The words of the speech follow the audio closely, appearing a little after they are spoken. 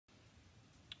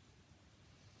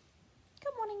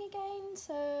morning again.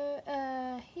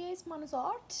 So here's Manu's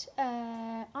art.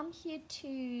 I'm here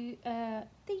to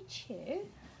teach you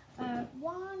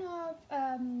one of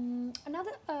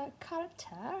another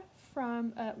character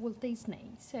from Walt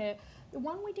Disney. So the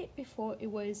one we did before, it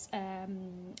was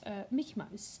Mickey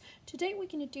Mouse. Today we're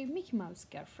going to do Mickey Mouse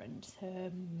girlfriend,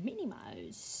 Minnie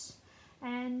Mouse.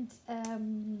 And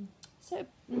so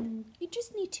you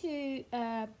just need to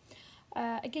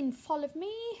again follow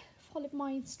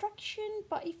my instruction.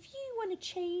 But if you want to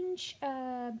change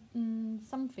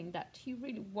something that you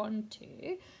really want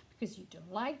to, because you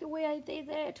don't like the way I did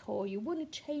it, or you want to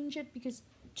change it because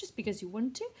you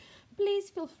want to, please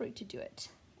feel free to do it.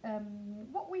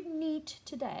 What we need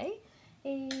today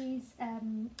is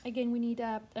again, we need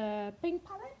a paint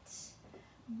palette.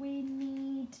 We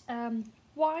need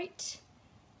white,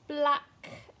 black.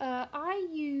 I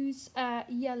use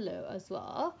yellow as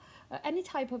well. Any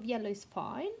type of yellow is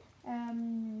fine.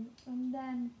 And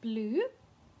then blue,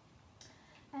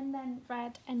 and then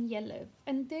red and yellow,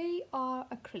 and they are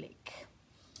acrylic.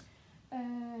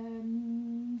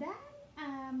 Then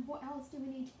what else do we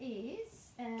need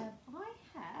is I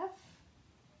have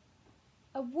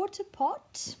a water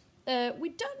pot. We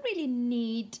don't really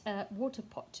need a water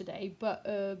pot today, but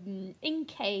in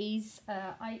case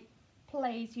I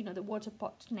place the water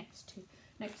pot next to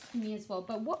me as well.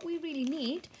 But what we really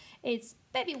need is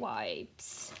baby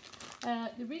wipes.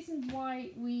 The reason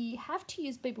why we have to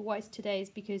use baby wipes today is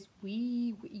because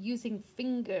we're using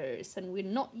fingers and we're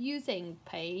not using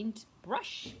paint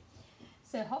brush.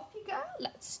 So off you go,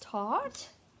 let's start.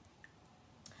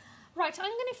 Right,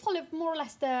 I'm going to follow more or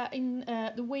less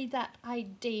the way that I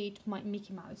did my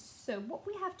Mickey Mouse. So what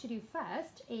we have to do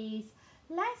first is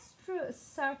let's draw a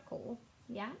circle,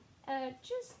 yeah?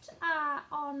 Just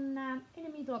in the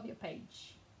middle of your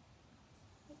page.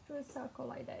 Let's draw a circle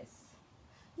like this.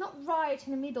 Not right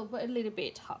in the middle, but a little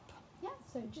bit up. Yeah,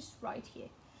 so just right here.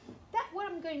 That what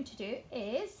I'm going to do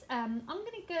is I'm going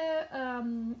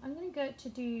to go to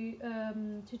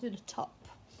the top,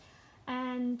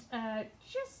 and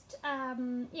just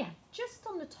on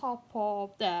the top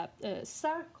of the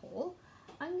circle,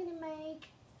 I'm going to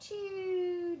make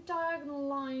two diagonal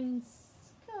lines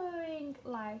going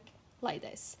like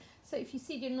this. So if you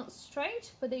see, they're not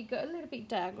straight, but they go a little bit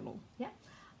diagonal. Yeah,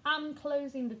 I'm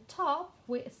closing the top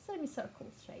with a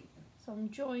semicircle shape, so I'm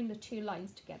joining the two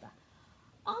lines together.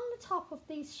 On the top of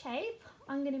this shape,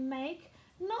 I'm going to make,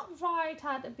 not right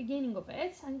at the beginning of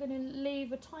it, I'm going to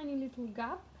leave a tiny little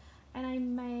gap, and I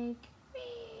make the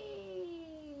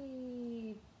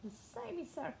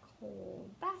semicircle.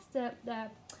 That's the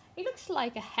it looks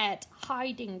like a head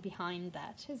hiding behind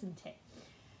that, isn't it?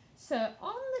 So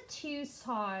on the two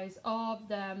sides of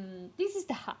this is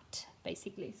the hat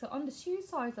basically. So on the two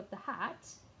sides of the hat,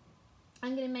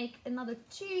 I'm going to make another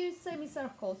two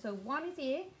semicircles. So one is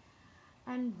here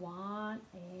and one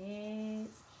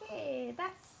is here.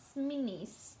 That's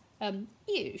Minnie's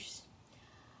ears.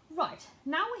 Right,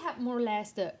 now we have more or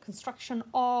less the construction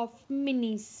of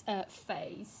Minnie's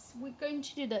face. We're going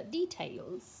to do the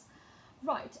details.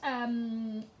 Right,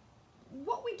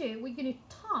 what we do, we're going to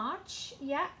touch,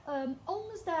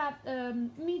 almost the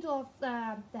middle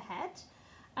of the head.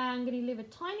 I'm going to leave a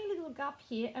tiny little gap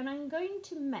here, and I'm going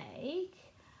to make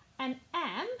an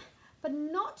M, but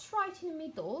not right in the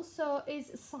middle, so it's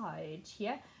a side,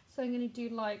 yeah? So I'm going to do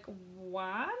like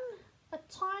a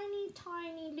tiny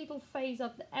little face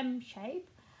of the M shape,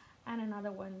 and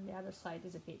another one, the other side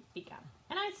is a bit bigger.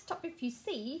 And I stop, if you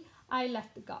see, I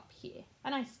left the gap here,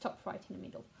 and I stopped right in the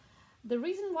middle. The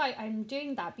reason why I'm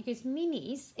doing that, because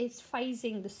Minnie's is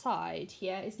facing the side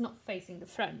here, it's not facing the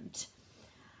front.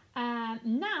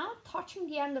 Now, touching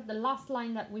the end of the last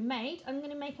line that we made, I'm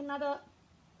going to make another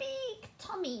big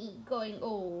tummy going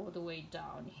all the way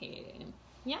down here.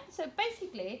 Yeah, so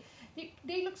basically,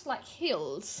 they looks like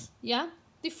hills, yeah?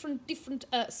 Different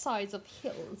size of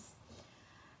hills.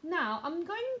 Now, I'm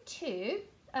going to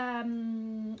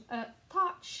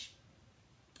touch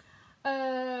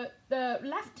the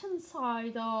left-hand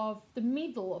side of the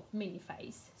middle of Minnie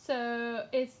face. So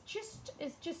it's just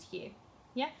here,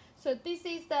 yeah. So this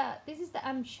is the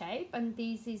M shape, and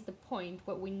this is the point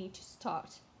where we need to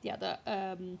start the other.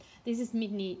 This is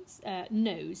Minnie's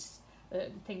nose. The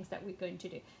things that we're going to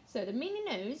do. So the Minnie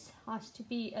nose has to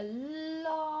be a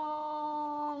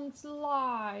long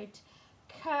slide,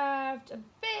 curved a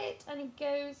bit, and it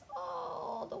goes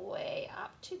all the way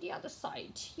up to the other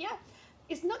side. Yeah.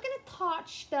 It's not going to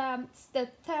touch the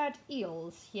third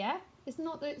heels, yeah? It's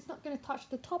not going to touch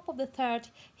the top of the third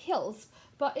heels,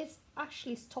 but it's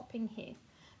actually stopping here.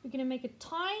 We're going to make a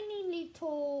tiny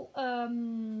little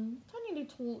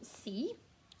C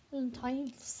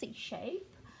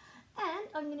shape, And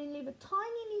I'm going to leave a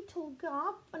tiny little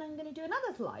gap and I'm going to do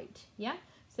another slide. Yeah,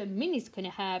 so Minnie's going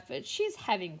to have, she's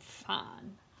having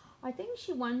fun. I think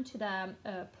she went to the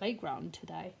playground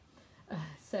today.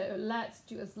 So let's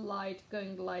do a slide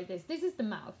going like this. This is the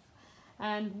mouth.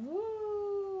 And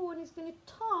woo, and it's going to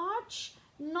touch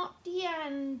not the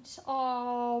end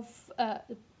of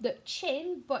the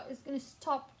chin, but it's going to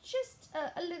stop just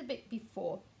a little bit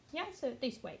before. Yeah, so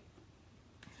this way.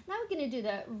 Now we're going to do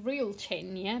the real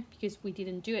chin, yeah, because we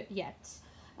didn't do it yet.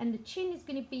 And the chin is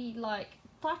going to be like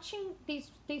touching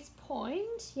this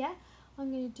point, yeah.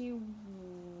 I'm going to do,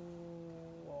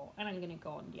 and I'm going to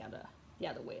go on the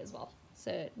other way as well.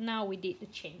 So now we did the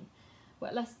chin.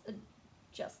 Well, let's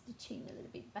adjust the chin a little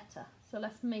bit better. So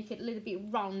let's make it a little bit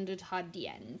rounded at the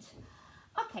end.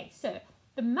 Okay, so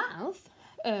the mouth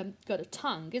got a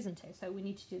tongue, isn't it? So we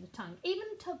need to do the tongue.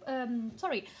 Even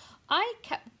sorry, I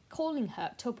kept calling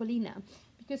her Topolina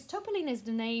because Topolina is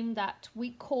the name that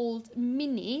we called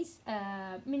Minnie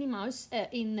Mouse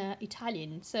in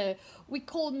Italian. So we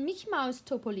called Mickey Mouse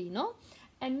Topolino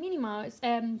and Minnie Mouse,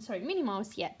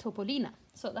 yeah, Topolina.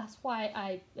 So that's why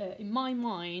I, in my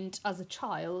mind, as a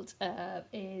child,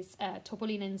 is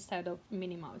Topolina instead of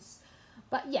Minnie Mouse.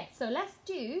 But yeah, so let's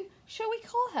do, shall we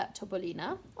call her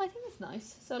Topolina? I think it's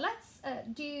nice. So let's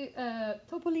do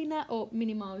Topolina or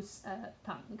Minnie Mouse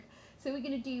tongue. So we're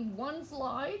going to do one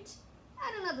slide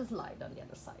and another slide on the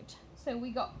other side. So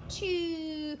we got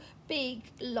two big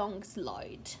long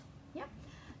slides. Yeah.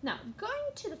 Now,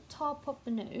 going to the top of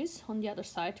the nose on the other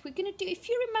side, we're going to do, if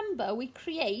you remember, we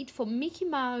create for Mickey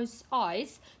Mouse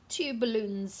eyes, two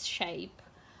balloons shape.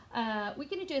 We're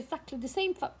going to do exactly the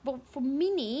same for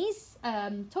Minnie's,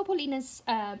 Topolina's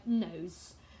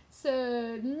nose.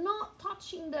 So not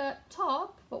touching the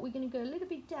top, but we're going to go a little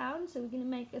bit down. So we're going to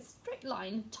make a straight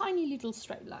line, tiny little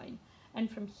straight line.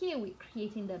 And from here, we're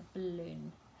creating the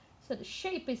balloon. So the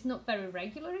shape is not very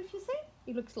regular, if you see.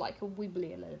 It looks like a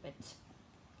wibbly a little bit.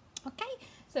 Okay,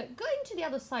 so going to the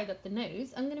other side of the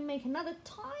nose, I'm going to make another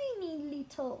tiny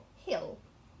little hill,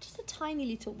 just a tiny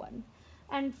little one.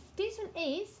 And this one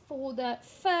is for the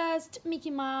first Minnie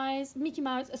Mouse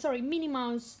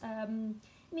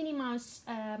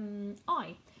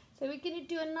eye. So we're going to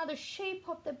do another shape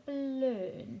of the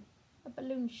balloon, a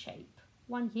balloon shape.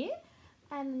 One here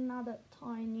and another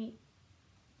tiny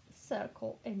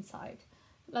circle inside.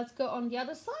 Let's go on the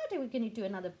other side and we're going to do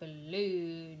another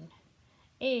balloon.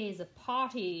 Is a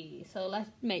party, so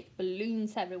let's make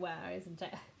balloons everywhere, isn't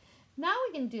it? Now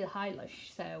we're going to do the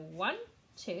eyelash. So 1,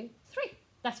 2, 3.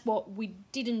 That's what we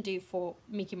didn't do for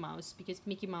Mickey Mouse because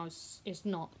Mickey Mouse is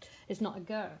not a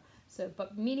girl. So,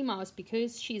 but Minnie Mouse,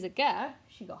 because she's a girl,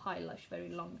 she got eyelash, very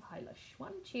long eyelash.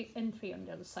 1, 2, and 3 on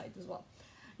the other side as well.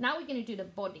 Now we're going to do the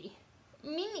body.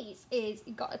 Minnie's is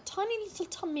got a tiny little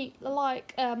tummy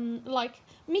like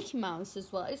Mickey Mouse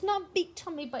as well. It's not a big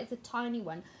tummy, but it's a tiny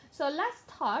one. So let's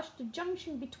touch the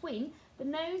junction between the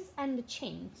nose and the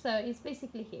chin. So it's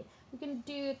basically here. We're going to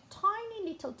do a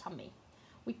tiny little tummy.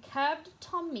 We curved the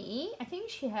tummy. I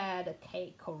think she had a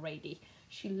cake already.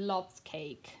 She loves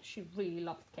cake. She really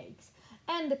loves cakes.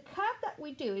 And the curve that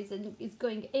we do is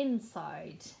going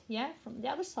inside. Yeah, from the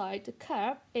other side, the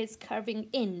curve is curving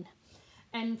in.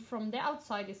 And from the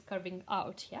outside is curving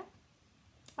out, yeah?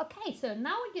 Okay, so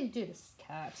now we're going to do the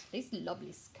skirt. This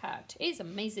lovely skirt is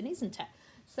amazing, isn't it?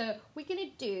 So we're going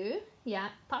to do, yeah,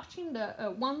 touching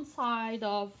the one side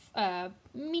of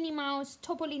Minnie Mouse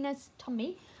Topolina's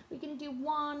tummy. We're going to do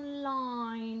one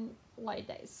line like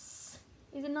this.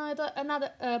 Is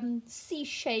another C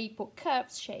shape or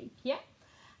curved shape, yeah?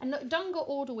 And don't go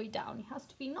all the way down. It has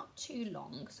to be not too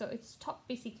long, so it's top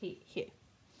basically here.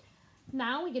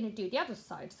 Now we're going to do the other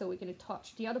side. So we're going to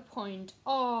touch the other point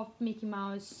of Mickey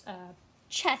Mouse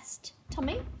chest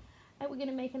tummy. And we're going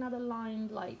to make another line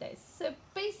like this. So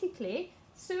basically,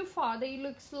 so far, they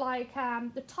looks like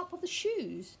the top of the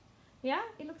shoes. Yeah,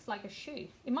 it looks like a shoe.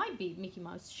 It might be Mickey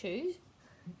Mouse shoes.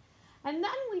 And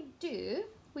then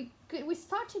we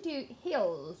start to do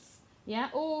hills, yeah,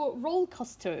 or roller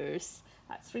coasters.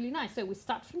 That's really nice. So we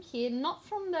start from here, not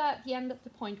from the end of the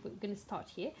point. We're going to start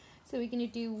here. So we're going to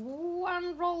do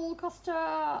one roller coaster,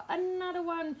 another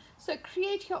one. So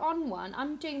create your own one.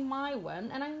 I'm doing my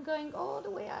one, and I'm going all the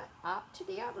way up to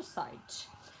the other side.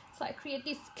 So I create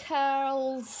these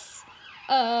curls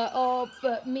of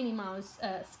Minnie Mouse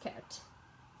skirt.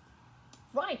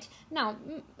 Right, now,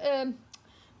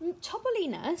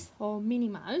 Topolina's, or Minnie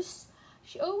Mouse,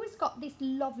 she always got these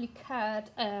lovely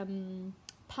curved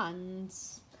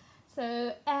pants.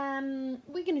 So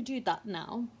we're going to do that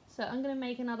now. So I'm going to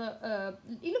make another,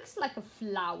 it looks like a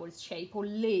flower shape or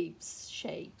leaves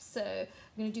shape. So I'm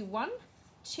going to do 1,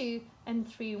 2 and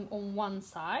 3 on one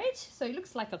side, so it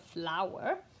looks like a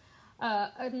flower,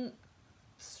 and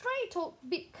straight or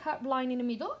big curved line in the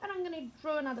middle, and I'm going to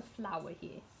draw another flower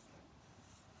here.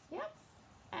 Yeah,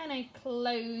 and I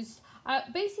close.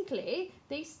 Basically,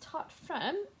 they start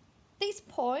from this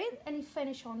point and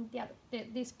finish on the other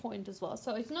this point as well.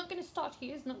 So it's not going to start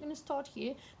here. It's not going to start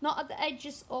here. Not at the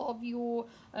edges of your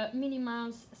Minnie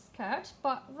Mouse skirt,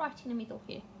 but right in the middle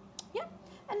here. Yeah.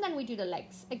 And then we do the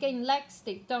legs. Again, legs,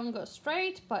 they don't go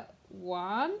straight, but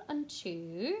 1 and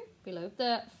 2 below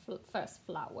the first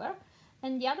flower.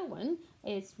 And the other one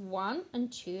is 1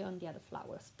 and 2 on the other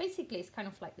flowers. Basically, it's kind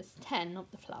of like the stem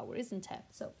of the flower, isn't it?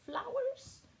 So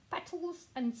flowers, petals,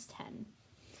 and stem.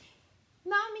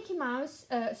 Now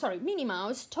Minnie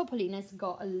Mouse, Topolina's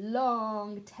got a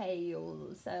long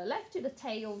tail. So let's do the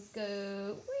tails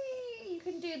go. Whee! You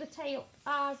can do the tail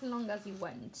as long as you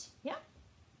want. Yeah.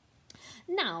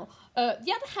 Now,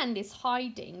 the other hand is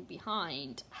hiding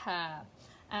behind her.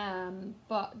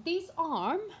 But this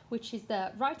arm, which is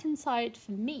the right hand side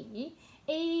for me,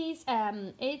 is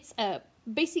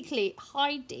basically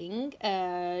hiding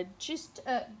just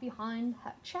behind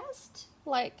her chest,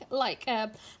 like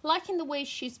in the way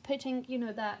she's putting, you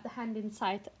know, the hand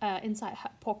inside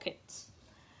her pocket.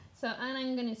 So, and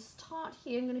I'm going to start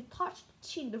here. I'm going to touch the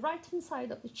chin, the right hand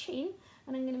side of the chin,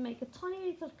 and I'm going to make a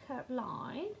tiny little curved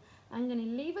line. I'm going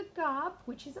to leave a gap,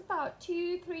 which is about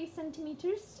 2-3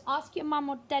 centimeters. Ask your mom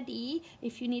or daddy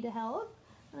if you need help.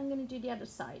 And I'm going to do the other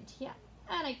side, yeah.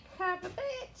 And I curve a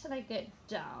bit and I get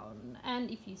down. And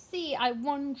if you see, I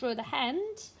won't draw the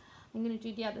hand. I'm going to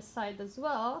do the other side as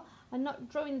well. I'm not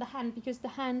drawing the hand because the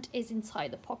hand is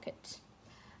inside the pocket.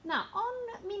 Now,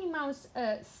 on Minnie Mouse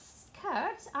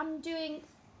skirt, I'm doing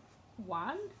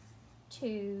 1,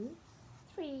 2,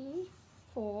 3,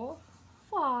 4,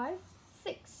 5,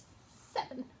 6,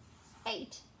 7,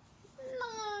 8,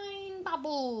 9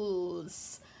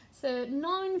 bubbles. So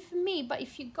 9 for me, but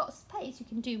if you've got space, you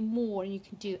can do more and you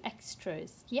can do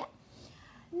extras. Yeah.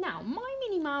 Now my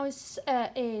Minnie Mouse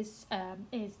is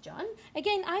done.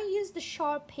 Again, I use the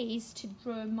Sharpies to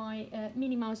draw my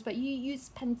Minnie Mouse, but you use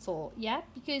pencil, yeah,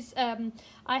 because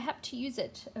I have to use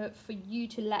it for you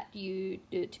to let you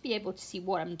to be able to see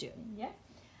what I'm doing. Yeah.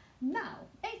 Now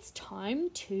it's time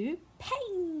to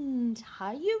paint.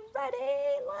 Are you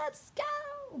ready? Let's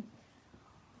go.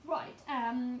 Right,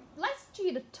 let's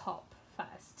do the top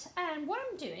first. And what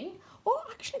I'm doing, oh,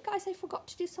 actually, guys, I forgot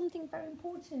to do something very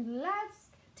important. Let's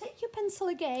take your pencil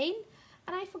again,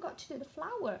 and I forgot to do the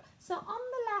flower. So on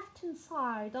the left-hand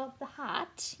side of the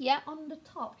hat, yeah, on the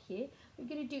top here, we're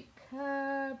going to do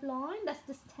curved line. That's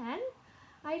the stem.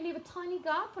 I leave a tiny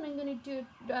gap, and I'm going to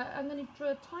draw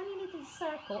a tiny little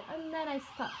circle, and then I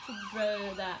start to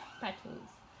draw the petals.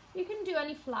 You can do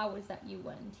any flowers that you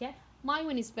want, yeah. My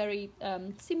one is very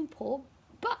simple,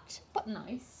 but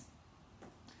nice.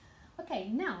 Okay,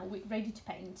 now we're ready to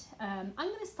paint. I'm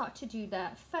going to start to do the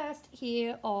first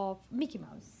here of Mickey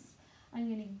Mouse. I'm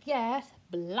going to get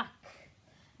black,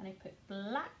 and I put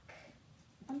black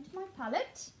onto my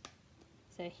palette.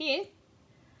 So here,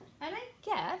 and I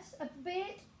get a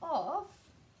bit of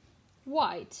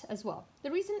white as well. The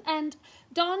reason, and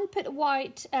don't put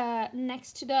white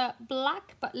next to the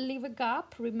black, but leave a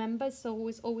gap. Remember, it's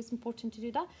always important to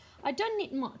do that. I don't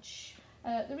need much.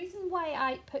 The reason why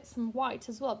I put some white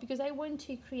as well, because I want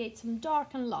to create some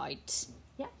dark and light.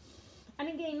 Yeah. And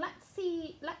again, let's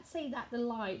say that the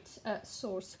light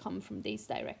source come from this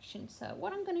direction. So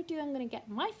what I'm going to do, I'm going to get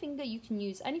my finger. You can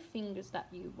use any fingers that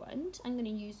you want. I'm going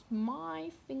to use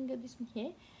my finger, this one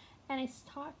here, and I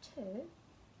start to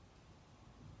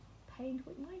paint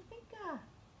with my finger.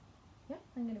 Yeah,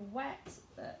 I'm going to wet.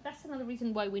 That's another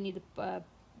reason why we need a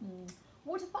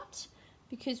water pot,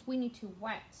 because we need to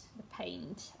wet the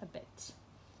paint a bit.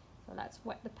 So let's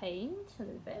wet the paint a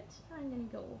little bit. I'm going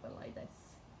to go over like this.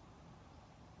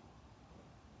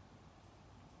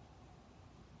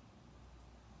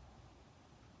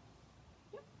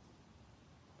 Yep.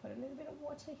 Put a little bit of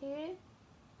water here.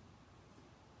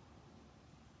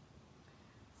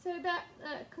 So that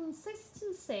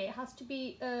consistency has to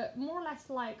be more or less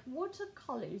like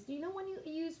watercolors. You know, when you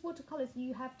use watercolors,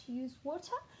 you have to use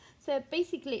water. So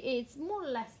basically, it's more or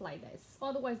less like this.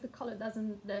 Otherwise, the color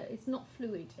doesn't. It's not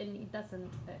fluid, and it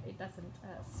doesn't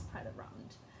spread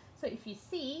around. So if you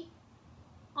see,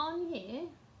 on here,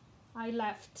 I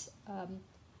left a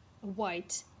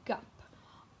white gap.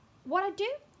 What I do,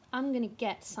 I'm gonna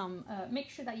get some. Make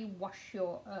sure that you wash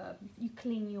your, you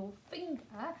clean your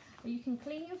finger. You can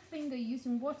clean your finger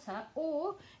using water,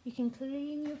 or you can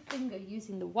clean your finger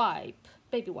using the wipe,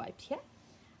 baby wipe. Yeah.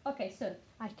 Okay, so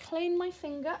I clean my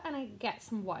finger and I get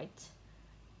some white.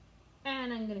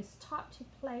 And I'm going to start to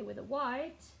play with the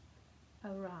white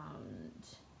around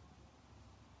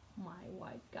my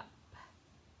white gap.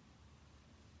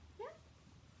 Yeah,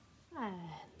 and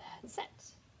that's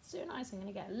it. So nice. I'm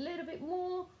going to get a little bit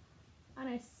more, and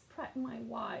I spread my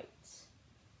white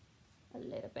a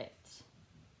little bit.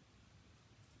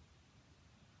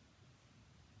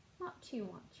 Not too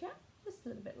much, yeah? Just a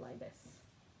little bit like this.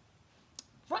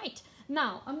 Right,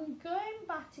 now I'm going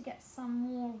back to get some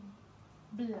more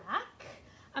black,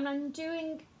 and I'm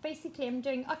doing,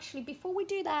 actually before we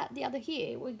do that, the other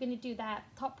here, we're going to do that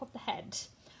top of the head.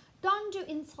 Don't do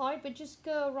inside, but just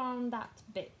go around that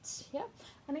bit, yeah?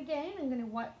 And again, I'm going to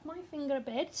wipe my finger a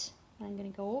bit, and I'm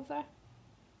going to go over,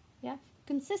 yeah?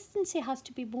 Consistency has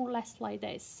to be more or less like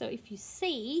this, so if you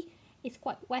see, it's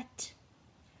quite wet.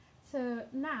 So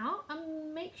now,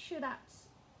 make sure that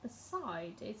the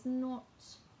side is not,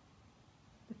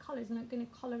 the color is not going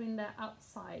to color in the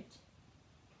outside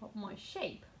of my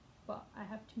shape, but I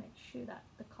have to make sure that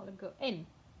the color go in.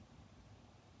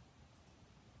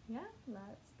 Yeah,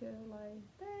 let's go like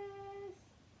this,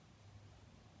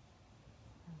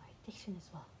 and like this one as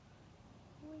well.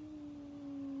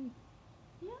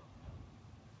 Yeah,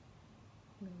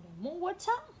 I'm going to get more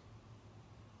water.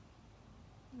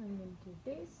 I'm going to do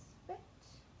this bit.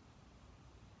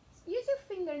 Use your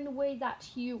finger in the way that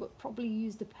you would probably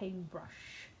use the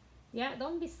paintbrush. Yeah,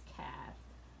 don't be scared.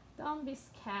 Don't be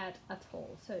scared at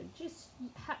all. So just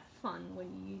have fun when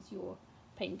you use your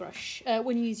paintbrush,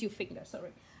 when you use your finger,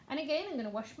 sorry. And again, I'm going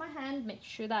to wash my hand, make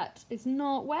sure that it's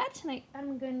not wet, and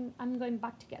I'm going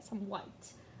back to get some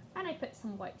white. And I put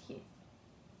some white here.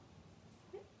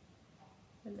 Okay.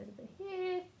 A little bit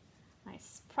here. I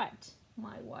spread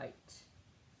my white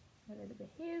a little bit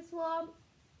here as well.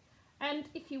 And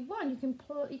if you want,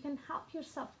 you can help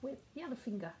yourself with the other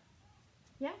finger.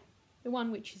 Yeah, the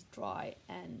one which is dry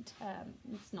and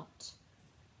it's not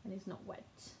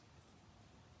wet,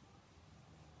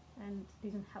 and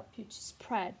doesn't help you to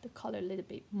spread the color a little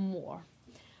bit more.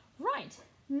 Right,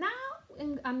 now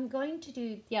I'm going to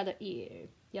do the other ear,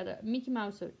 the other Mickey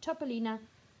Mouse or Topolina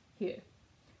here.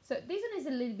 So this one is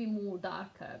a little bit more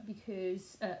darker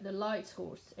because the light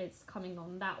source is coming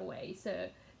on that way. So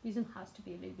this one has to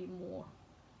be a little bit more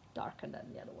darker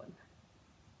than the other one.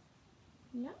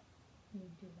 Yeah, you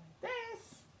do like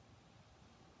this.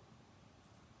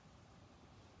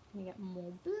 You get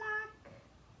more black.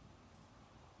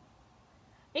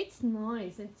 It's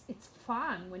nice. It's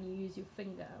fun when you use your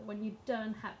finger, when you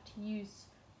don't have to use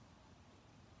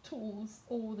tools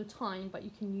all the time, but you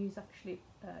can use actually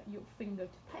your finger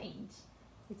to paint.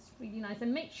 It's really nice.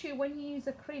 And make sure when you use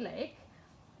acrylic,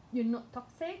 you're not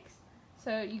toxic.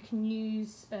 So you can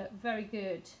use very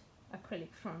good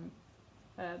acrylic from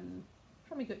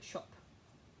a good shop,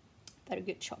 very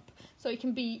good shop. So it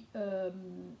can be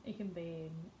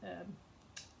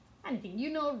anything, you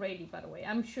know already. By the way,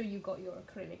 I'm sure you got your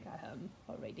acrylic at home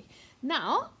already.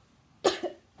 Now,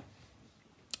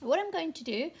 what I'm going to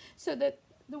do, so the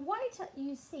white that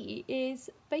you see is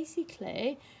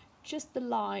basically just the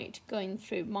light going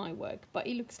through my work, but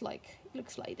it looks like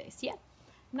this, yeah.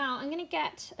 Now I'm going to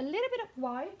get a little bit of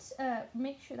white,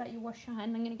 make sure that you wash your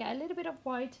hand. I'm going to get a little bit of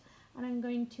white, and I'm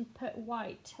going to put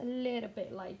white a little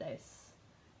bit like this.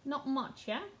 Not much,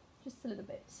 yeah? Just a little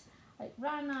bit. I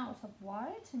ran out of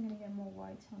white. I'm going to get more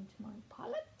white onto my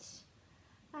palette.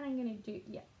 And I'm going to do,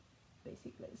 yeah,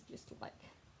 basically it's just like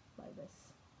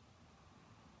this.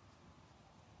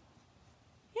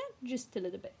 Yeah, just a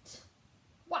little bit.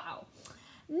 Wow.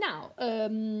 Now, I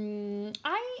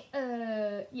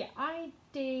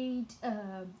did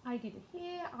it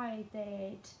here. I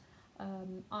did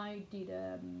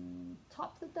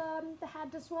top of the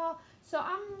head as well. So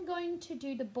I'm going to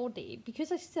do the body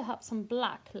because I still have some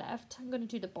black left. I'm going to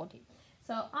do the body.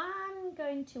 So I'm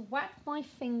going to wet my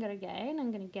finger again.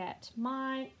 I'm going to get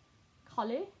my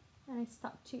color and I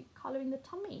start to color in the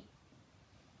tummy.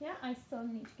 Yeah, I still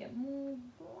need to get more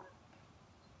black.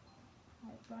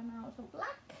 I've run out of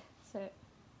black, so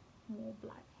more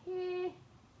black here.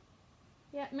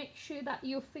 Yeah, make sure that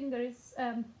your finger is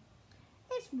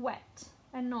wet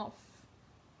enough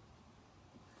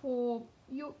for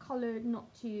your color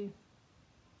not to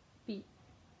be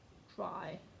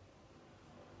dry,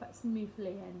 but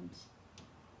smoothly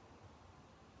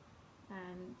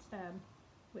and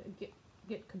with a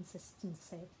good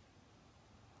consistency.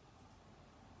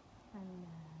 And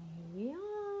here we are.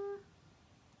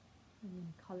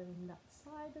 And colouring that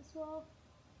side as well.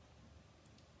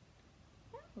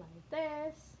 Yeah, like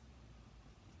this.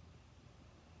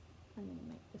 I'm going to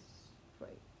make this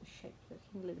shape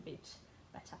looking a little bit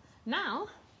better. Now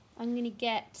I'm going to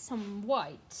get some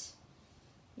white.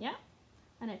 Yeah,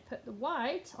 and I put the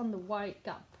white on the white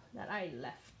gap that I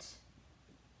left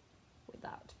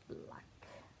without black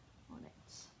on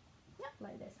it. Yeah,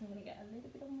 like this. I'm going to get a little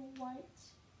bit more white.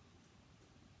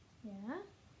 Yeah.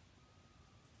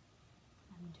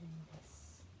 I'm doing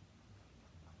this.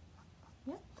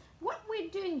 Yeah. What we're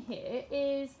doing here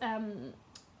is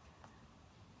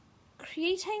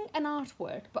creating an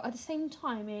artwork, but at the same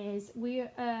time is we're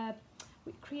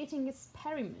creating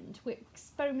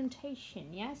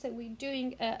experimentation. Yeah, so we're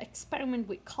doing experiment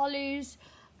with colors,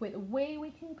 with the way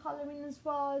we can color in as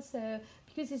well. So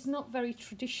because it's not very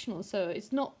traditional, so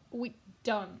it's not, we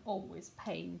don't always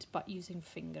paint but using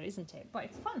finger, isn't it? But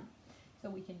it's fun, so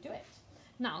we can do it.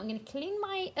 Now I'm going to clean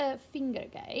my finger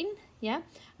again, yeah,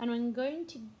 and I'm going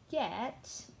to get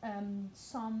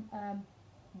some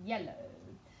yellow.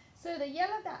 So the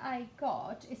yellow that I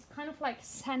got is kind of like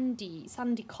sandy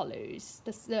colors,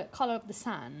 the color of the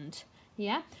sand,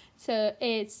 yeah. So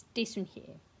it's this one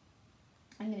here.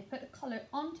 I'm going to put the color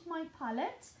onto my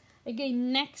palette.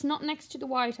 Again, not next to the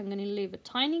white. I'm going to leave a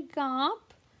tiny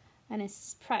gap and I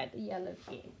spread the yellow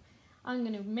here. I'm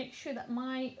going to make sure that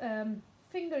my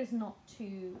finger is not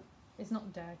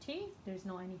dirty. There's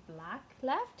not any black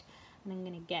left. And I'm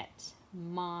going to get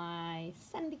my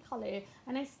sandy color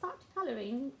and I start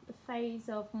coloring the face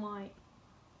of my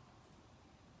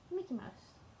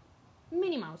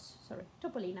Minnie Mouse, sorry,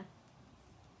 Topolina.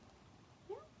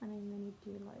 Yeah, and I'm going to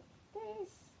do like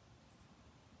this.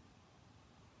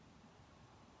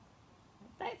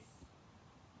 Like this.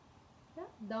 Yeah,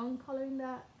 don't color in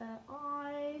the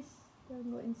eyes, don't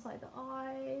go inside the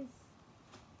eyes.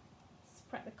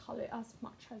 Spread the color as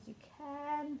much as you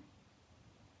can.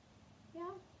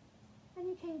 Yeah, and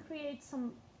you can create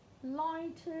some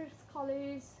lighter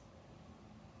colors.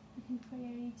 You can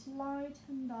create light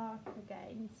and dark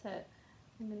again. So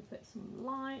I'm going to put some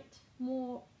light,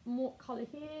 more color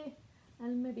here,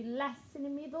 and maybe less in the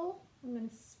middle. I'm going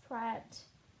to spread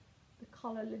the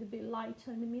color a little bit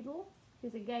lighter in the middle,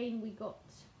 because again we got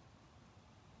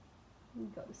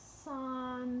the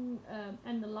sun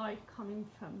and the light coming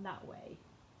from that way.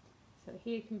 So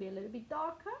here it can be a little bit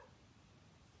darker.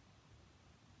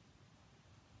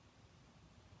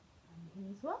 And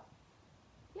here as well.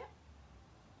 Yeah.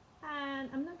 And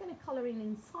I'm not going to color in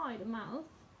inside the mouth,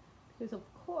 because of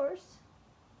course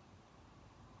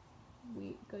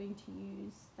we're going to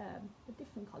use a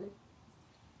different color.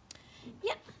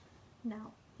 Yeah.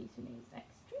 Now this one is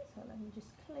extra, so let me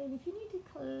just clean. If you need to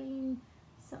clean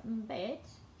something bit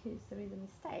because there is a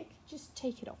mistake, just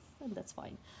take it off and that's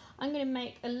fine. I'm going to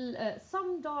make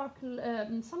some part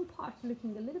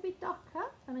looking a little bit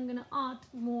darker, and I'm going to add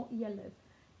more yellow,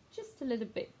 just a little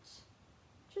bit,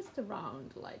 just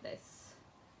around like this,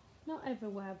 not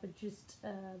everywhere, but just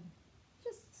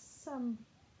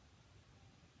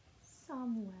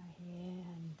somewhere here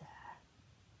and there.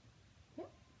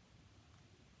 Yeah,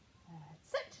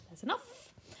 that's it, that's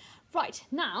enough. Right,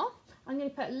 now I'm going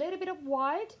to put a little bit of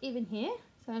white even here,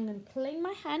 so I'm going to clean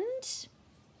my hand,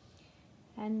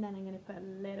 and then I'm going to put a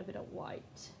little bit of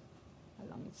white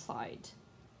alongside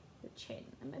the chin,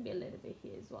 and maybe a little bit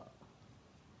here as well.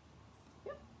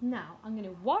 Yeah. Now I'm going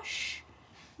to wash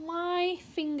my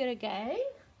finger again.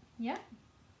 Yeah,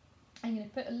 I'm going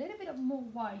to put a little bit of more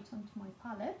white onto my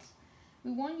palette.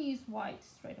 We won't use white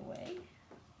straight away.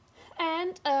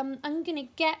 And I'm going to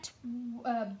get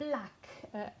black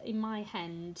in my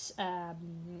hand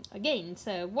again.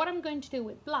 So what I'm going to do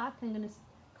with black, I'm going to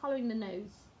color in the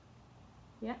nose.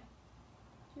 Yeah.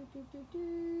 So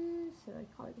I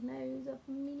color the nose of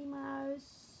Minnie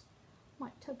Mouse,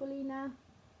 my Topolina.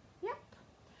 Yep.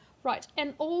 Right,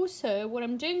 and also what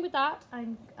I'm doing with that,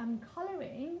 I'm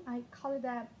coloring. I color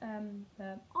the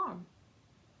arm.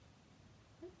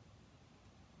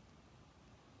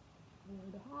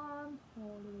 Hold the arm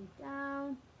all the way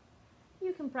down.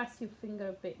 You can press your finger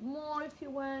a bit more if you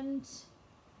want,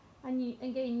 and you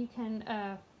can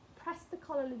press the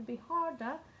color a little bit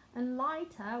harder and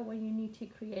lighter when you need to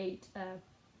create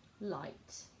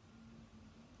light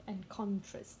and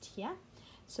contrast. Yeah.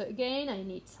 So again, I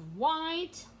need some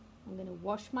white. I'm going to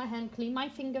wash my hand, clean my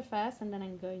finger first, and then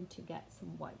I'm going to get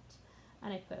some white.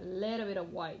 And I put a little bit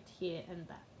of white here and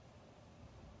there.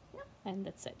 Yeah. And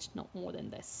that's it, not more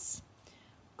than this.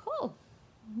 Cool.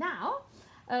 Now,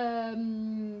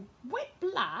 with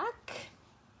black,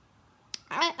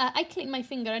 I clean my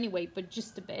finger anyway, but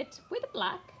just a bit. With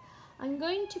black, I'm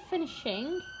going to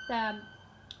finishing the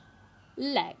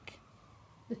leg,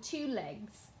 the two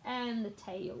legs, and the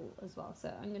tail as well.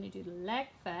 So I'm going to do the leg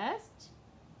first.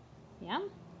 Yeah.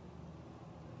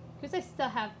 Because I still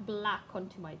have black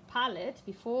onto my palette,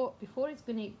 before it's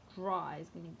going to dry, it's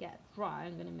going to get dry.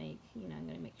 I'm going to make, I'm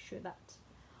going to make sure that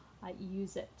I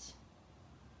use it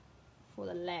for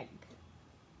the leg.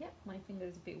 Yep, my finger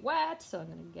is a bit wet, so I'm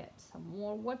going to get some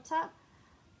more water.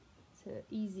 So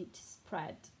easy to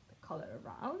spread the colour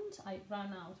around. I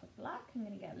ran out of black. I'm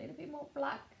going to get a little bit more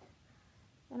black,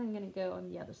 and I'm going to go on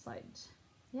the other side.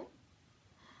 Yeah,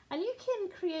 and you can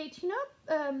create, you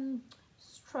know,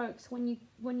 strokes when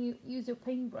you use your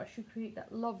paintbrush. You create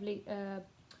that lovely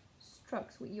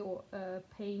strokes with your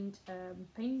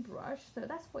paintbrush. So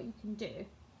that's what you can do.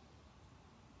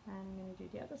 And I'm going to do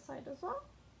the other side as well.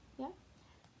 Yeah,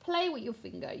 play with your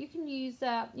finger. You can use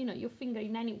you know, your finger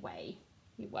in any way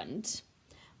you want.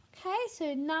 Okay,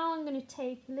 so now I'm going to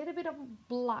take a little bit of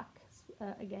black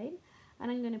again,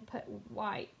 and I'm going to put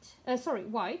white,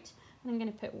 white, and I'm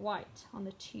going to put white on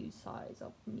the two sides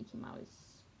of Mickey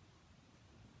Mouse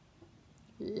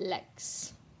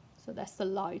legs. So that's the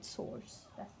light source,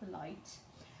 that's the light.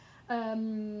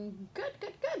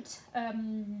 Good.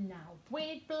 Now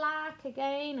with black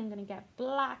again, I'm going to get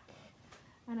black,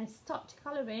 and I start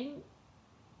colouring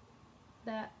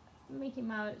the Mickey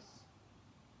Mouse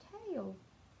tail.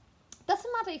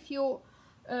 Doesn't matter if your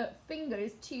finger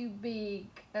is too big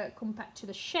compared to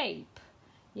the shape,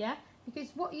 yeah,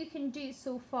 because what you can do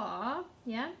so far,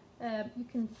 yeah, you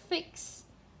can fix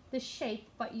the shape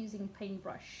by using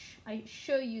paintbrush. I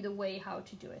show you the way how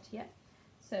to do it, yeah.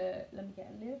 So let me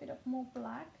get a little bit of more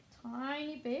black,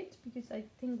 tiny bit, because I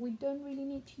think we don't really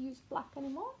need to use black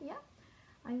anymore, yeah.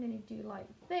 I'm going to do like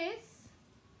this,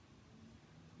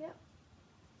 yeah,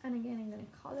 and again I'm going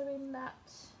to colour in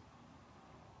that.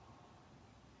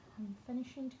 I'm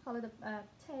finishing to colour the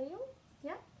tail,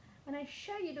 yeah, and I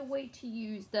show you the way to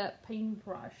use the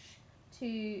paintbrush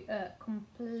to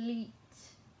complete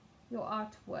your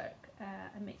artwork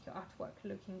and make your artwork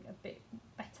looking a bit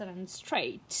better and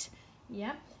straight,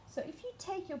 yeah. So if you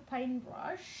take your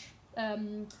paintbrush,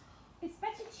 it's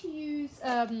better to use,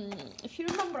 if you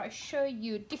remember, I show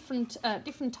you different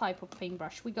type of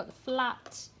paintbrush. We got the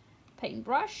flat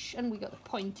paintbrush and we got the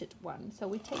pointed one. So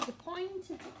we take the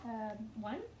pointed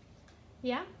one,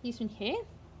 yeah, this one here,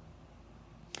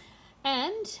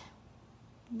 and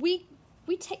we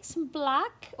take some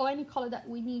black or any color that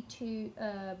we need to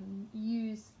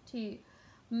use to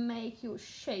make your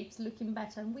shapes looking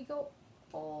better, and we go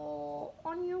all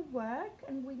on your work,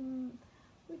 and we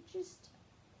just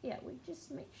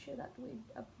make sure that we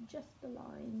adjust the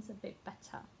lines a bit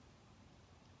better.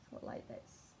 So like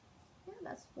this, yeah,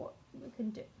 that's what we can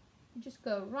do. You just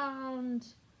go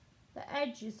around the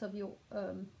edges of your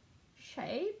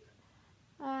shape,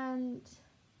 and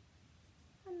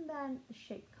then the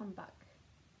shape come back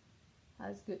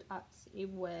as good as it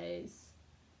was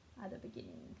at the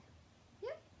beginning.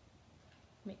 Yeah,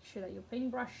 make sure that your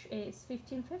paintbrush is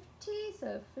 15-50,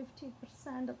 so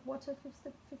 50% of water,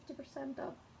 50%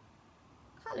 of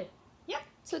color. Yeah,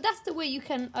 so that's the way you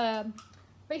can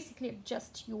basically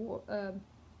adjust your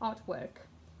artwork.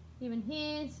 Even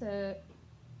here, so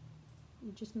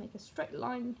you just make a straight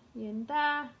line here and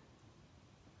there.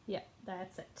 Yeah,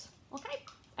 that's it. Okay,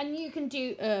 and you can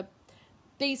do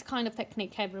these kind of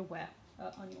technique everywhere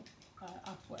on your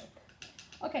artwork.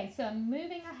 Okay, so I'm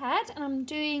moving ahead, and I'm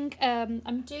doing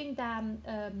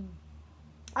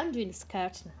the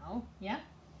skirt now, yeah,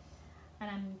 and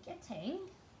I'm getting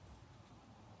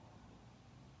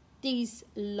these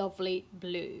lovely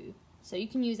blue. So you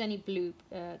can use any blue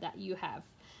that you have.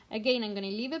 Again, I'm going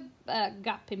to leave a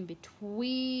gap in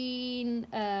between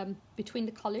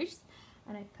the colors,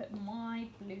 and I put my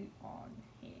blue on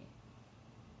here.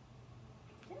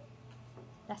 Yeah.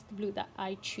 That's the blue that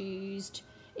I choose.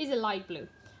 Is a light blue,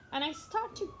 and I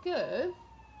start to go,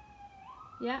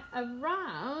 yeah,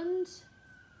 around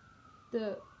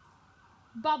the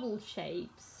bubble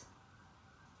shapes.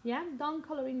 Yeah, down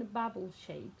coloring the bubble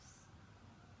shapes,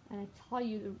 and I tell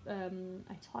you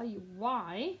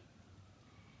why.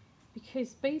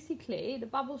 Because basically the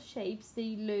bubble shapes,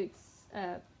 they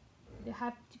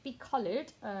have to be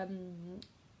colored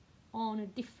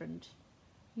on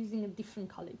using a different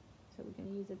color. So we're going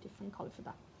to use a different color for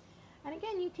that. And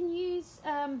again, you can use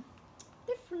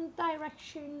different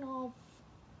direction of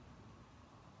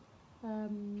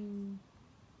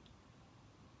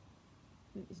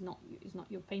it's not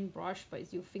your paintbrush, but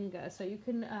it's your finger. So you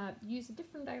can use a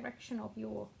different direction of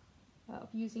your of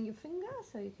using your finger.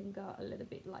 So you can go a little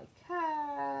bit like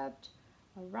curved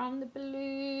around the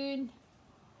balloon.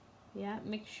 Yeah,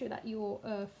 make sure that your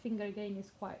finger again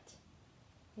is quite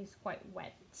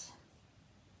wet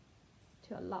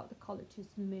to allow the color to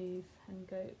move and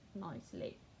go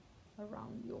nicely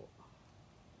around your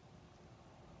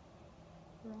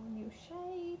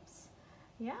shapes.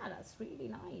 Yeah, that's really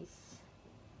nice.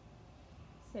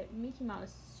 So Mickey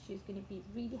Mouse, she's going to be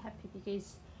really happy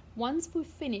because once we've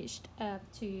finished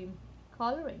to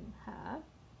colouring her,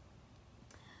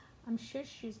 I'm sure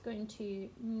she's going to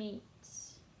meet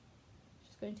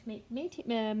Mickey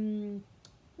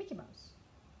Mouse.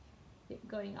 They're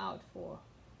going out for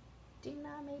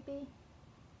dinner maybe.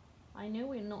 I know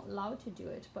we're not allowed to do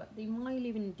it, but they might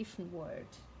live in a different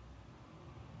world.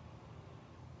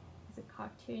 It's a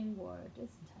cartoon world, isn't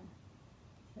it?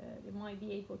 So they might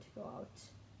be able to go out.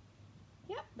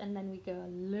 Yep, and then we go a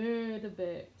little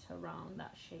bit around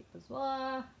that shape as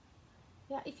well.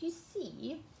 Yeah, if you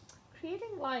see,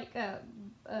 creating like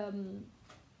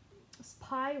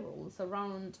spirals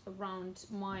around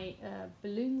my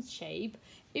balloon shape,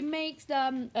 it makes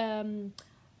the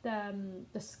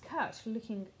skirt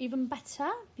looking even better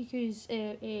because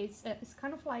it's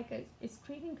kind of like it's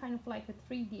creating kind of like a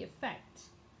 3D effect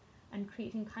and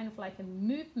creating kind of like a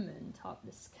movement of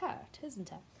the skirt,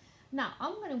 isn't it? Now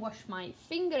I'm going to wash my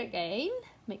finger again.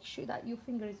 Make sure that your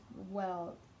finger is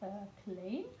well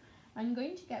clean. I'm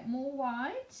going to get more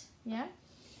white, yeah,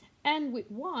 and with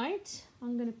white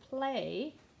I'm going to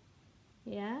play,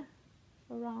 yeah,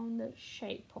 around the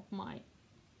shape of my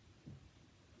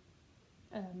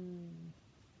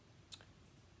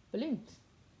balloons,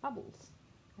 bubbles.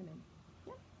 I mean,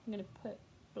 yeah, I'm going to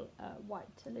put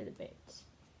white a little bit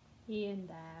here and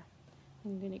there.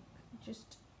 I'm going to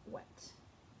just wet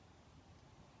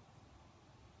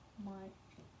my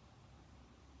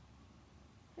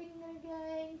finger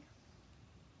again.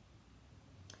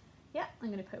 Yeah, I'm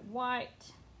going to put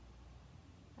white.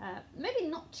 Maybe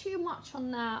not too much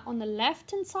on the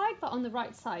left hand side, but on the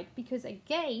right side, because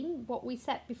again, what we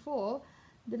said before,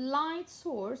 the light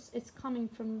source is coming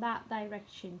from that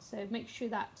direction. So make sure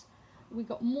that we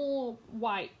got more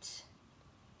white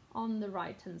on the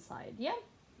right hand side. Yeah.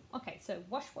 Okay. So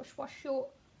wash your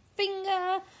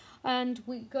finger, and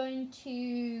we're going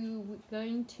to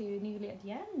nearly at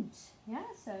the end. Yeah,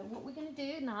 so what we're going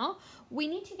to do now, we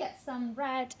need to get some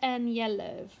red and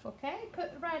yellow. Okay,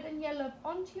 put red and yellow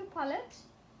onto your palette.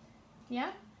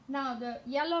 Yeah, now the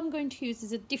yellow I'm going to use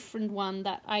is a different one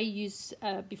that I used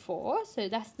before, so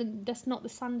that's not the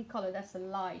sandy color, that's a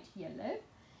light yellow.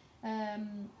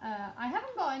 I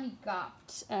haven't got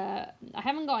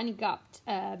any gapped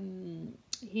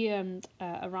here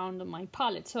around on my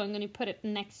palette, so I'm going to put it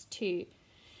next to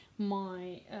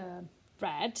my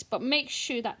red, but make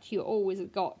sure that you always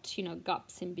got, you know,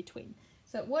 gaps in between.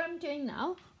 So what I'm doing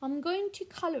now, I'm going to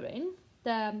color in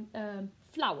the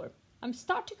flower. I'm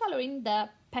start to color in the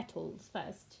petals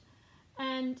first,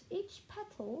 and each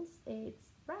petals is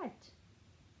red.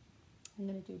 I'm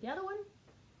going to do the other one.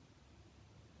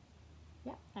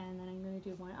 Yeah, and then I'm going to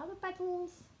do my other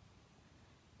petals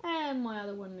and my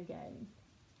other one again.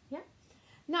 Yeah.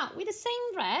 Now with the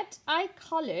same red I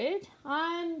colored,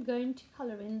 I'm going to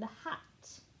color in the hat.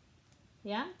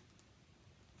 Yeah.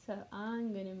 So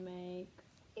I'm going to make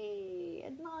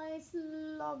a nice,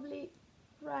 lovely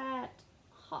red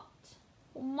hat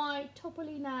for my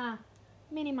Topolina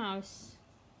Minnie Mouse.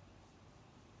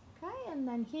 Okay, and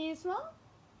then here as well.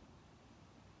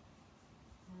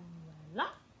 And voila.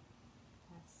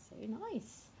 That's so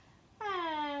nice.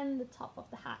 And the top of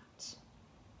the hat.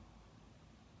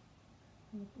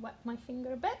 Wet my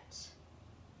finger a bit.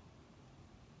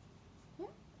 Yeah.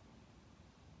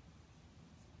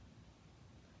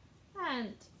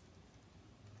 And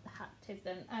the hat is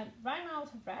then ran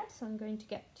out of red, so I'm going to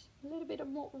get a little bit of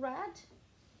more red.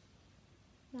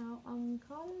 Now I'm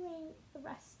colouring the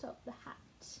rest of the hat,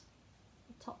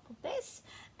 the top of this,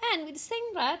 and with the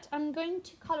same red I'm going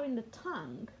to colour in the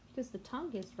tongue, because the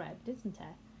tongue is red, isn't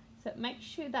it? So make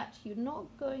sure that you're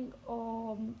not going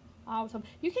out of.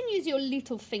 You can use your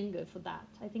little finger for that.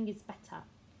 I think it's better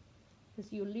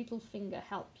because your little finger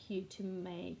helps you to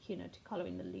make, you know, to colour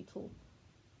in the little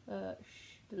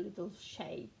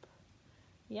shape.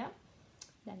 Yeah.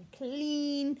 Then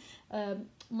clean.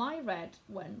 My red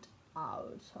went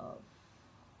out of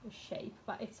the shape,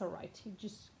 but it's all right. You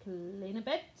just clean a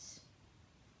bit,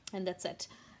 and that's it.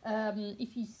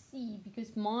 If you see,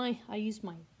 because I use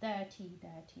my dirty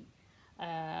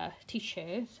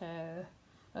tissue, so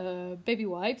baby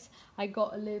wipes, I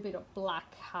got a little bit of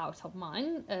black out of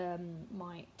mine,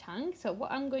 my tongue. So what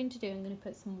I'm going to do, I'm going to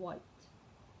put some white,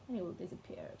 and it will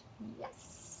disappear.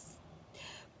 Yes,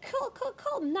 cool.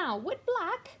 Now with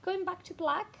black, going back to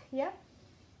black, yeah.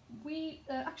 We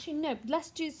actually no. Let's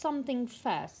do something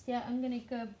first. Yeah, I'm going to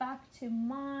go back to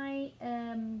my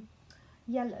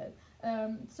yellow.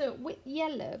 So with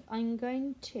yellow, I'm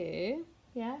going to,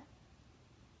 yeah,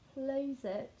 place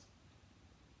it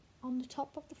on the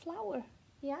top of the flower.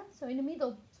 Yeah, so in the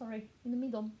middle, on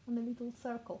the little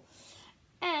circle.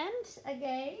 And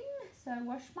again, so I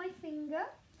wash my finger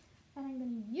and I'm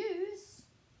going to use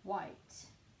white.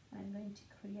 I'm going to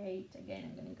create,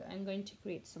 again, I'm going to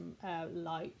create some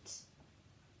light.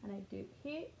 And I do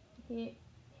here, here,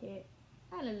 here,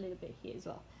 and a little bit here as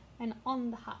well. And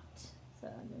on the hat, so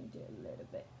I'm going to do a little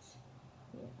bit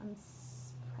here. I'm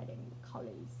spreading the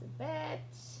colours a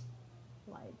bit,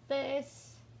 like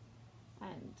this,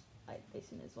 and like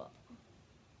this one as well.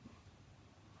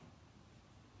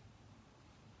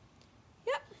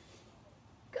 Yep,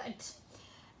 good.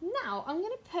 Now I'm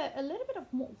going to put a little bit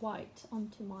of more white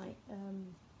onto my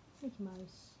Mickey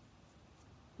Mouse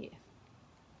here.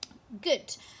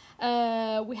 Good.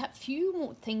 We have few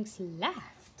more things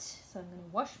left, so I'm going to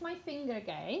wash my finger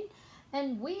again,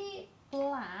 and with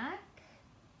black,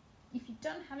 if you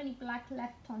don't have any black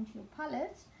left onto your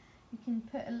palette, you can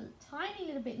put a tiny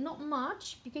little bit, not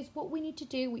much, because what we need to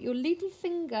do with your little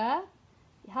finger,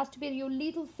 it has to be your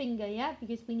little finger, yeah,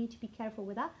 because we need to be careful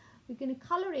with that. We're going to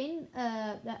colour in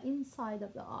the inside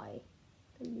of the eye,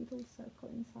 the little circle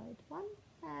inside, 1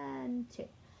 and 2.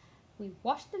 We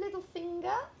wash the little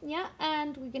finger, yeah,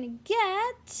 and we're going to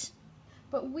get,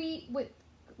 but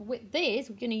with this,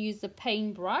 we're going to use the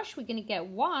paintbrush. We're going to get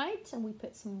white, and we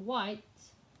put some white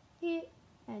here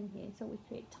and here. So we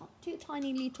create 2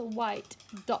 tiny little white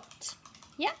dots,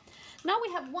 yeah. Now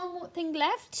we have one more thing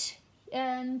left,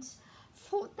 and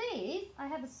for this, I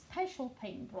have a special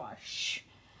paintbrush.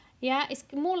 Yeah, it's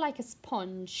more like a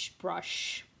sponge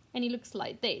brush. And it looks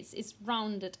like this. It's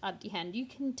rounded at the end. You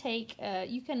can take,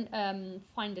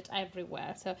 find it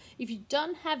everywhere. So if you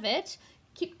don't have it,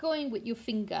 keep going with your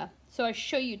finger. So I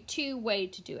show you 2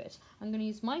 ways to do it. I'm going to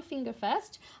use my finger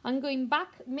first. I'm going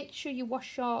back. Make sure you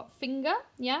wash your finger.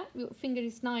 Yeah, your finger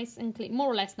is nice and clean,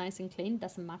 more or less nice and clean.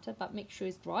 Doesn't matter, but make sure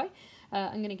it's dry.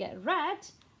 I'm going to get red,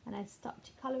 and I start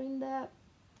to color in the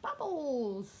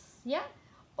bubbles. Yeah.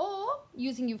 Or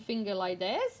using your finger like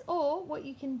this, or what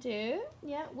you can do,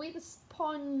 yeah, with a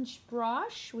sponge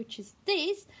brush, which is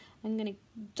this, I'm going to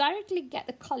directly get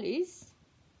the colors,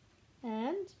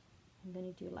 and I'm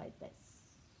going to do like this.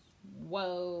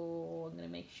 Whoa, I'm going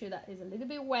to make sure that is a little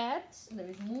bit wet. There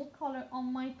is more color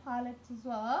on my palette as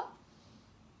well.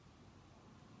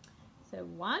 So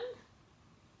 1.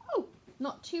 Oh,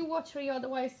 not too watery,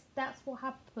 otherwise that's what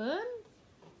happened.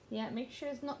 Yeah, make sure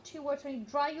it's not too watery.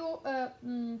 Dry your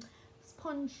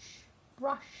sponge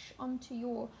brush onto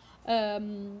your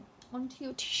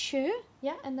tissue.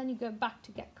 Yeah, and then you go back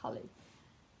to get colored.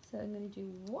 So I'm going to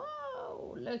do,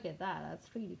 whoa, look at that.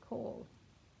 That's really cool.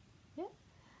 Yeah,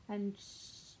 and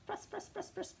press, press,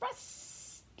 press, press,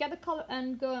 press. Get the color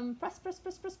and go and press, press,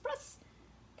 press, press, press.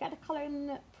 Get the color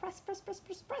and press, press, press,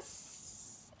 press,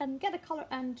 press. And get the color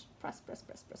and press, press,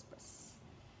 press, press, press.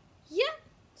 Yeah.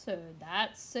 So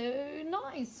that's so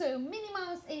nice. So Minnie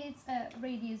Mouse is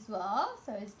ready as well.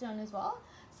 So it's done as well.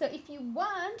 So if you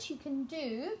want, you can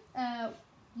do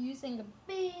using a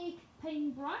big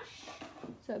paintbrush.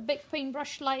 So a big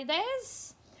paintbrush like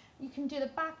this. You can do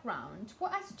the background.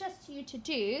 What I suggest you to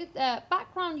do, the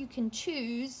background you can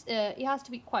choose, it has to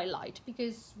be quite light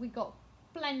because we got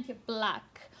plenty of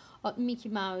black Mickey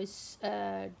Mouse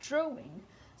drawing.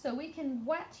 So we can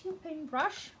wet your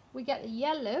paintbrush. We get the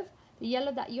yellow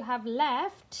that you have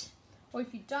left, or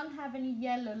if you don't have any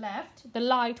yellow left, the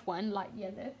light one, light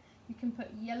yellow, you can put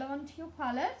yellow onto your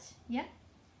palette, yeah,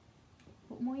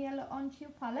 put more yellow onto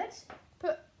your palette,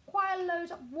 put quite a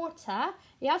load of water,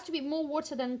 it has to be more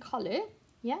water than color,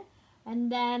 yeah,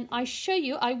 and then I show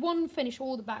you, I won't finish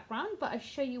all the background, but I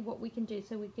show you what we can do.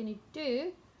 So we're going to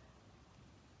do,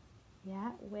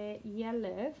 yeah, where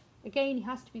yellow, again, it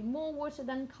has to be more water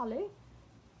than color,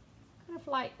 kind of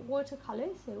like watercolor.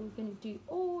 So we're going to do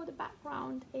all the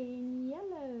background in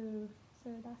yellow. So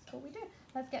that's what we do.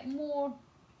 Let's get more,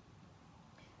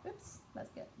 oops, let's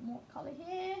get more color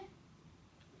here.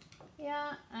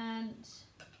 Yeah, and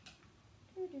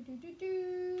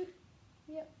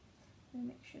yep, and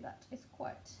make sure that it's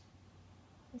quite,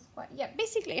 yeah,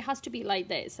 basically it has to be like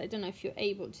this. I don't know if you're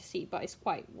able to see, but it's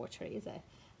quite watery, is it?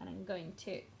 And I'm going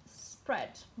to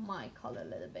spread my color a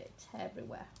little bit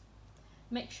everywhere.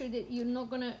 Make sure that you're not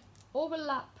going to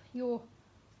overlap your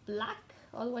black,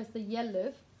 otherwise the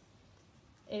yellow,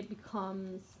 it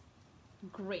becomes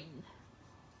green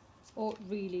or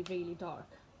really, really dark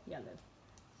yellow.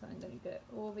 So I'm going to go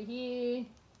over here,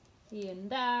 here and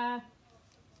there,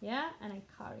 yeah, and I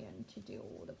carry on to do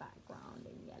all the background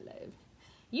in yellow.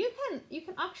 You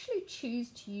can actually choose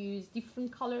to use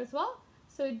different color as well.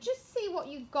 So just see what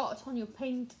you've got on your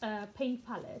paint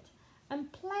palette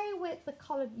and play with the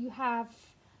color you have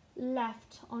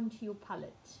left onto your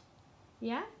palette.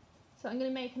 Yeah, so I'm going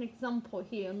to make an example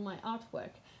here on my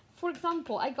artwork. for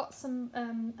example, I got some,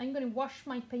 I'm going to wash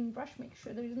my paintbrush, make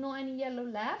sure there is not any yellow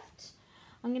left.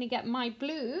 I'm going to get my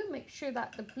blue, make sure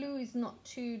that the blue is not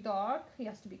too dark. It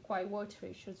has to be quite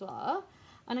waterish as well.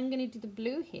 And I'm going to do the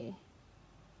blue here.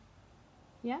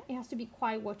 Yeah, it has to be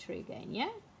quite watery again, yeah?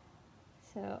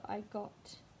 So I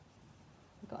got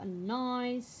a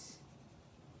nice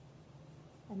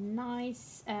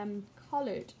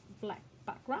coloured black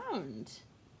background.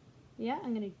 Yeah,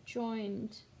 I'm going to join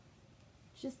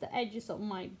just the edges of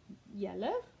my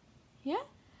yellow. Yeah,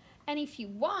 and if you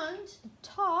want the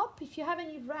top, if you have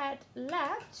any red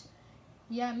left,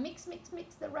 yeah, mix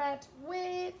the red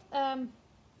with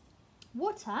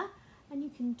water, and you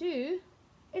can do,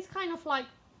 it's kind of like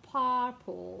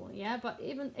purple, yeah, but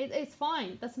even it's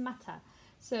fine, doesn't matter.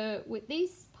 So with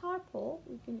this purple,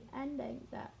 we can ending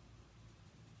that,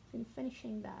 we can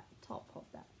finishing that top of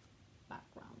that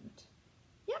background.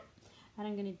 Yep, and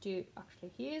I'm going to do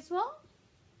actually here as well,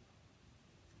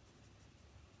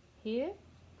 here,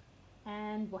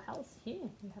 and what else here?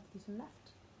 We have this one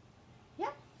left.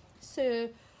 Yeah, so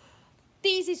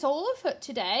this is all for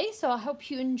today, so I hope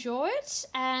you enjoyed,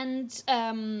 and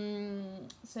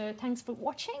so thanks for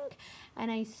watching,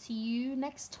 and I see you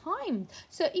next time.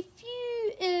 So if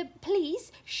you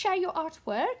please share your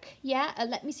artwork, yeah,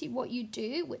 let me see what you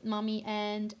do with mommy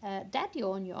and daddy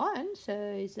on your own, so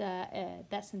it's,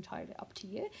 that's entirely up to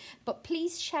you, but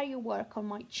please share your work on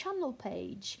my channel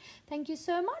page. Thank you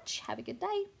so much, have a good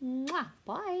day. Mwah.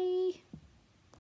 Bye.